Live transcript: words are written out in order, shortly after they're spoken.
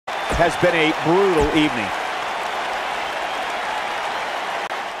has been a brutal evening.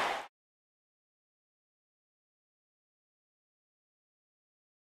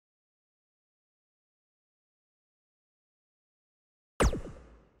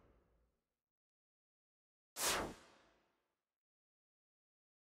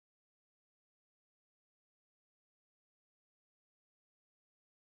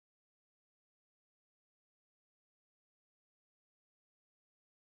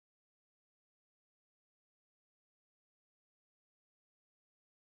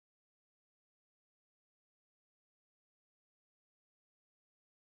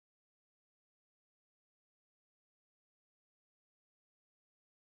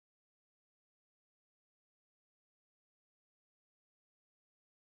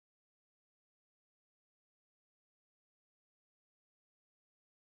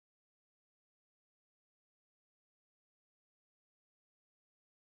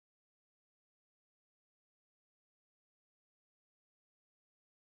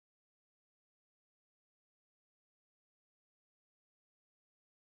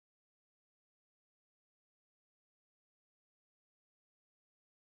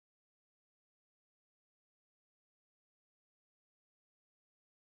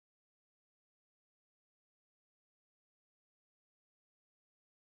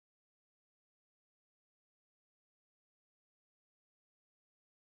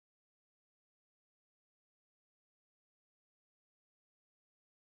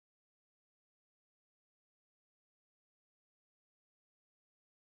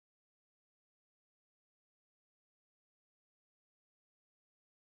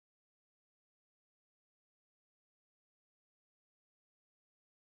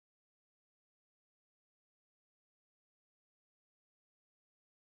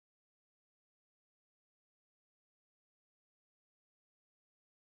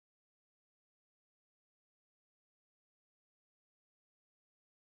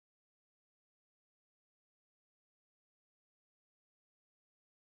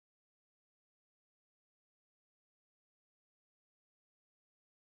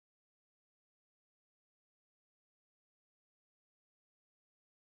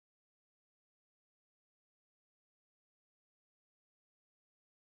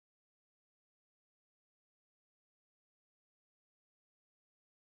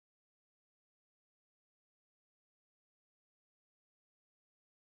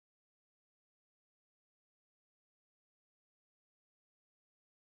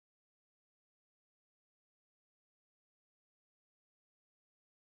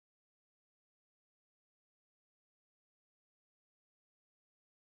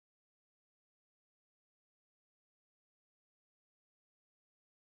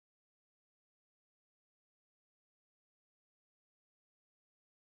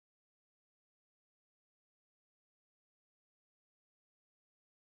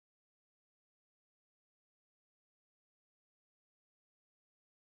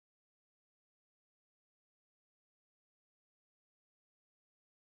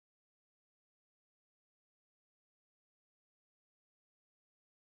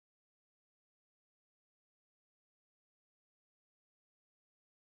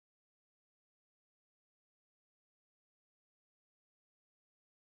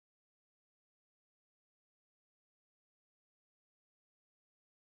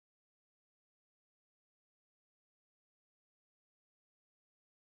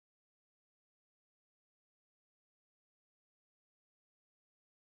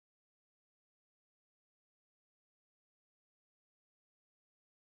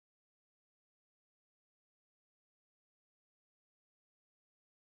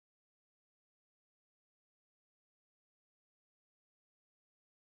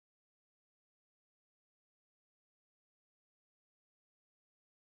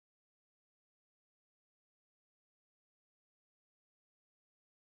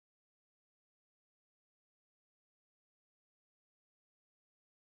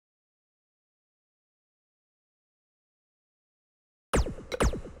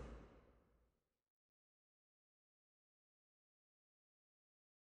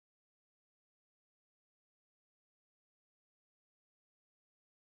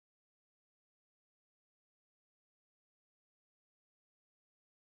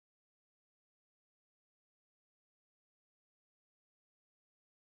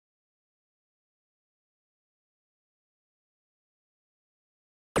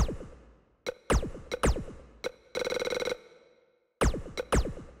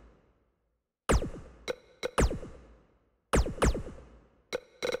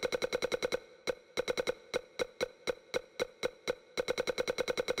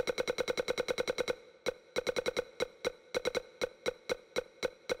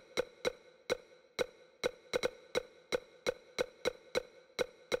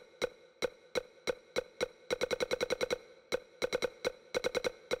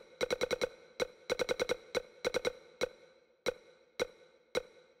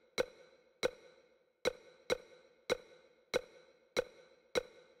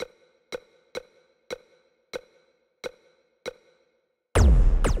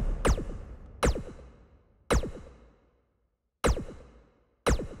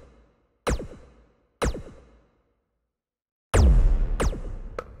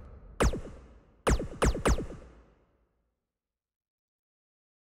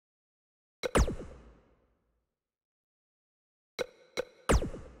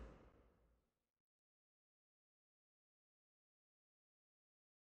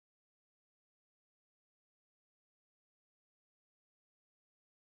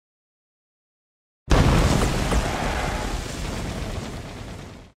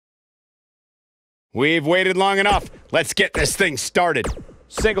 We've waited long enough. Let's get this thing started.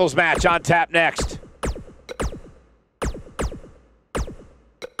 Singles match on tap next.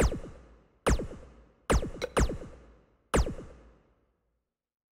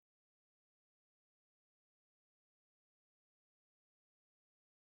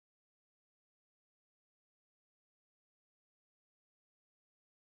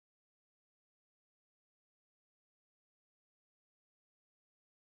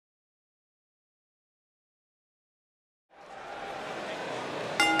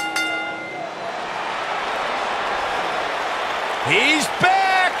 He's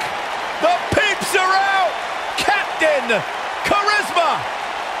back! The peeps are out! Captain Charisma!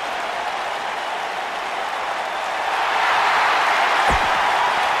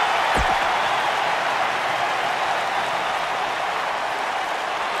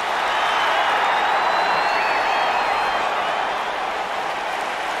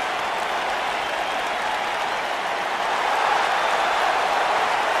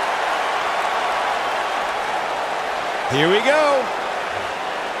 Here we go.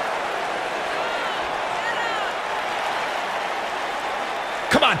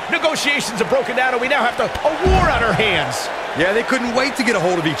 Come on, negotiations have broken down and we now have a war on our hands. Yeah, they couldn't wait to get a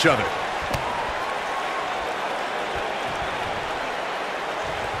hold of each other.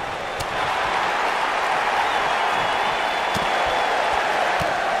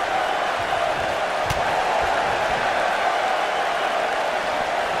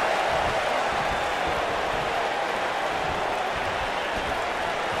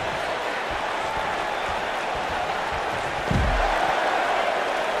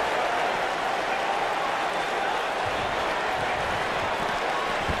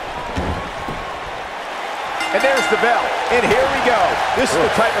 And there's the bell, and here we go. This is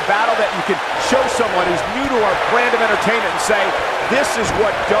the type of battle that you can show someone who's new to our brand of entertainment and say, this is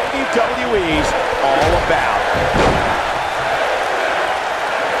what WWE's all about.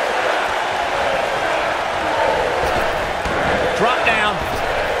 Drop down.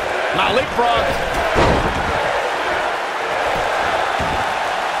 Now leapfrog.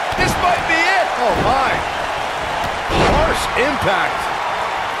 This might be it. Oh, my. Harsh impact.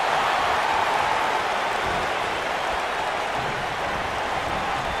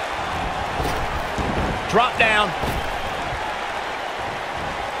 Drop down.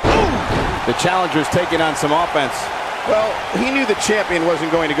 The challenger's taking on some offense. Well, he knew the champion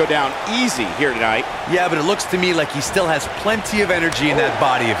wasn't going to go down easy here tonight. Yeah, but it looks to me like he still has plenty of energy in that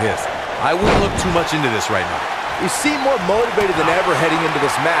body of his. I wouldn't look too much into this right now. You seem more motivated than ever heading into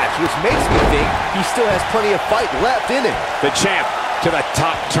this match, which makes me think he still has plenty of fight left in him. The champ to the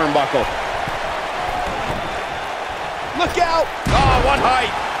top turnbuckle. Look out! Oh, one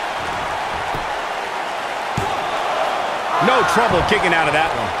height. No trouble kicking out of that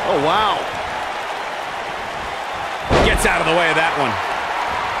one. Oh, wow. Gets out of the way of that one.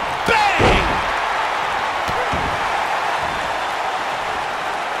 Bang!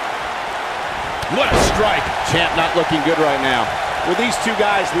 What a strike. Champ not looking good right now. With these two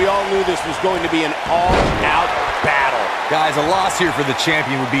guys, we all knew this was going to be an all-out battle. Guys, a loss here for the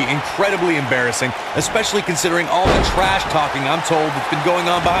champion would be incredibly embarrassing, especially considering all the trash talking I'm told that's been going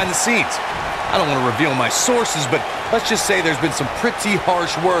on behind the scenes. I don't want to reveal my sources, but let's just say there's been some pretty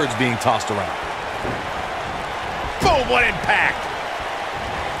harsh words being tossed around. Boom, what impact!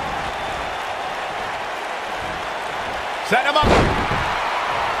 Set him up.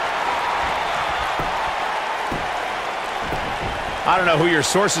 I don't know who your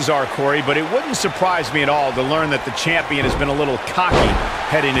sources are, Corey, but it wouldn't surprise me at all to learn that the champion has been a little cocky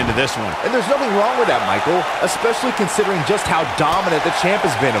heading into this one. And there's nothing wrong with that, Michael, especially considering just how dominant the champ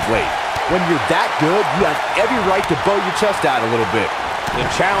has been of late. When you're that good, you have every right to bow your chest out a little bit. The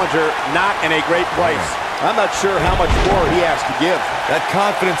challenger not in a great place. I'm not sure how much more he has to give. That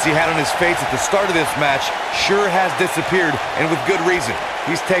confidence he had on his face at the start of this match sure has disappeared, and with good reason.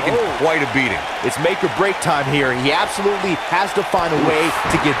 He's taken quite a beating. It's make or break time here, and he absolutely has to find a way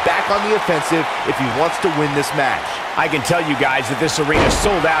to get back on the offensive if he wants to win this match. I can tell you guys that this arena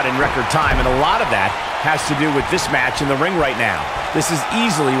sold out in record time, and a lot of that has to do with this match in the ring right now. This is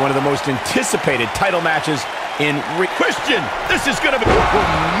easily one of the most anticipated title matches in Christian. This is going to be...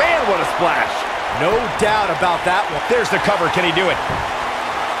 Oh, man, what a splash. No doubt about that one. There's the cover. Can he do it?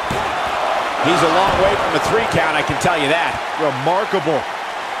 He's a long way from a 3 count, I can tell you that. Remarkable.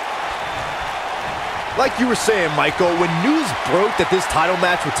 Like you were saying, Michael, when news broke that this title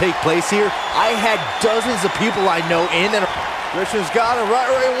match would take place here, I had dozens of people I know in and... Christian's got him right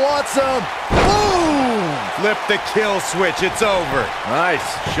where he wants him. Boom! Flip the kill switch. It's over. Nice.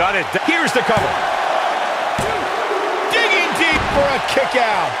 Shut it down. Here's the cover. Digging deep. for a kick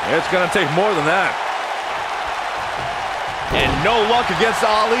out. It's going to take more than that. And no luck against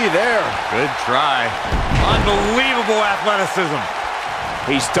Ali there. Good try. Unbelievable athleticism.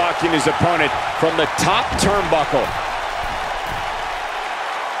 He's stalking his opponent from the top turnbuckle.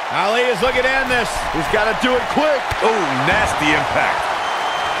 Ali is looking to end this. He's got to do it quick. Oh, nasty impact.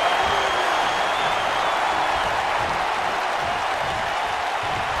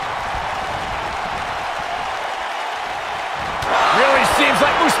 Really seems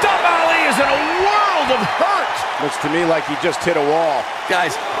like Mustafa Ali is in a world of hurt. Looks to me like he just hit a wall.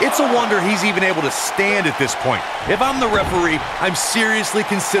 Guys, it's a wonder he's even able to stand at this point. If I'm the referee, I'm seriously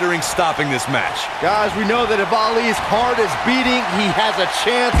considering stopping this match. Guys, we know that if Ali's heart is beating, he has a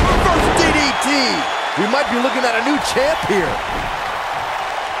chance. First DDT. We might be looking at a new champ here.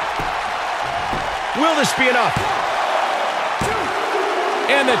 Will this be enough?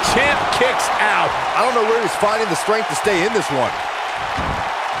 And the champ kicks out. I don't know where he's finding the strength to stay in this one.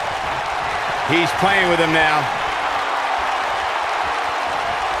 He's playing with him now.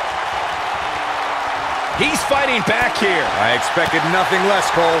 He's fighting back here. I expected nothing less,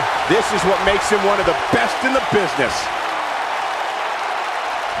 Cole. This is what makes him one of the best in the business.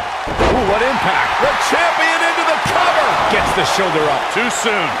 Ooh, what impact. The champion into the cover. Gets the shoulder up. Too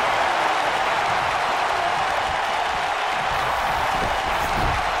soon.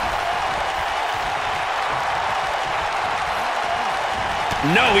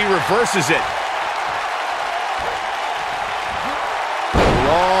 No, he reverses it.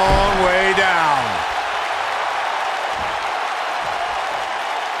 Long way down.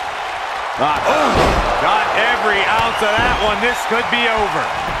 Got every ounce of that one. This could be over.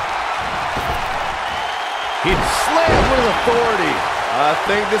 He slammed with authority. I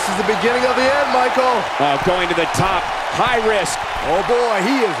think this is the beginning of the end, Michael. Going to the top. High risk. Oh, boy,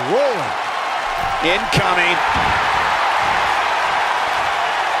 he is rolling. Incoming.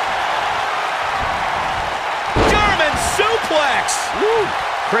 German suplex. Woo.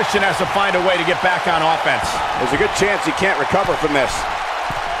 Christian has to find a way to get back on offense. There's a good chance he can't recover from this.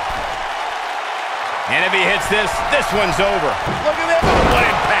 And if he hits this, this one's over. Look at that. What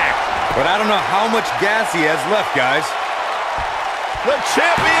impact. But I don't know how much gas he has left, guys. The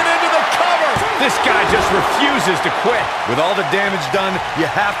champion into the cover. This guy just refuses to quit. With all the damage done, you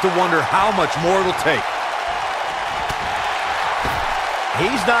have to wonder how much more it'll take.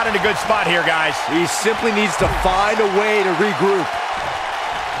 He's not in a good spot here, guys. He simply needs to find a way to regroup.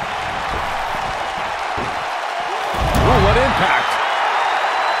 Oh, what impact.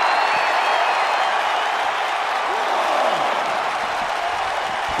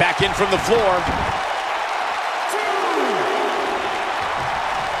 Back in from the floor.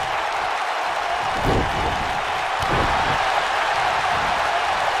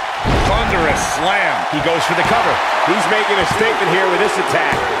 Thunderous slam. He goes for the cover. He's making a statement here with this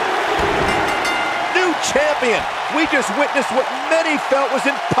attack. New champion. We just witnessed what many felt was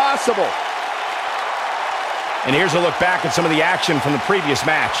impossible. And here's a look back at some of the action from the previous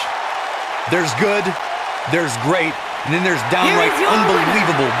match. There's good, there's great, and then there's downright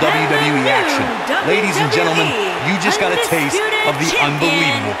unbelievable WWE action. Ladies and gentlemen, you just got a taste of the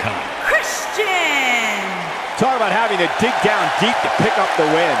unbelievable kind. Christian! Talk about having to dig down deep to pick up the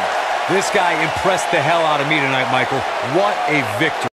win. This guy impressed the hell out of me tonight, Michael. What a victory.